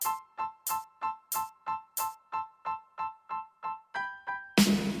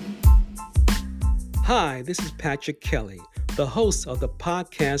Hi, this is Patrick Kelly, the host of the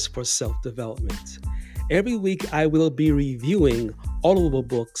Podcast for Self-Development. Every week, I will be reviewing audible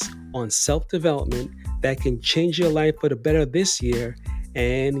books on self-development that can change your life for the better this year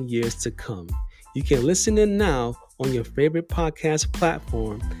and years to come. You can listen in now on your favorite podcast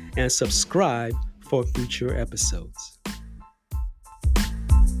platform and subscribe for future episodes.